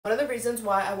One of the reasons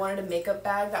why I wanted a makeup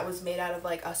bag that was made out of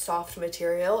like a soft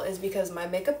material is because my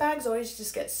makeup bags always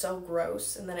just get so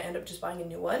gross and then I end up just buying a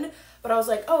new one. But I was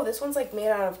like, oh, this one's like made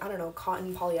out of, I don't know,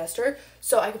 cotton polyester.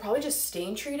 So I could probably just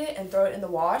stain treat it and throw it in the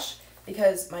wash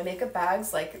because my makeup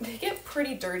bags, like, they get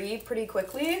pretty dirty pretty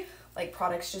quickly. Like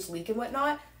products just leak and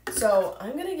whatnot. So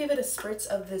I'm gonna give it a spritz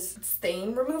of this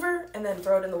stain remover and then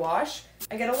throw it in the wash.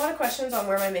 I get a lot of questions on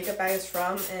where my makeup bag is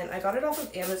from, and I got it off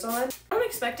of Amazon. I don't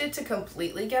expect it to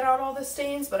completely get out all the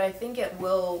stains, but I think it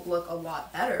will look a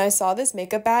lot better. When I saw this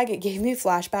makeup bag, it gave me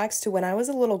flashbacks to when I was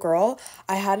a little girl.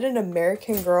 I had an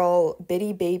American Girl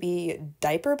Bitty Baby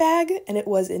diaper bag, and it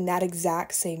was in that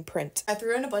exact same print. I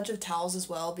threw in a bunch of towels as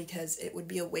well because it would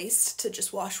be a waste to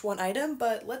just wash one item,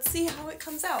 but let's see how it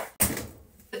comes out.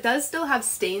 It does still have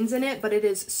stains in it, but it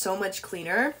is so much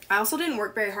cleaner. I also didn't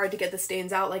work very hard to get the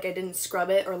stains out. Like, I didn't scrub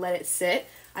it or let it sit.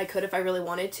 I could if I really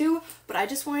wanted to, but I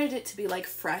just wanted it to be like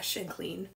fresh and clean.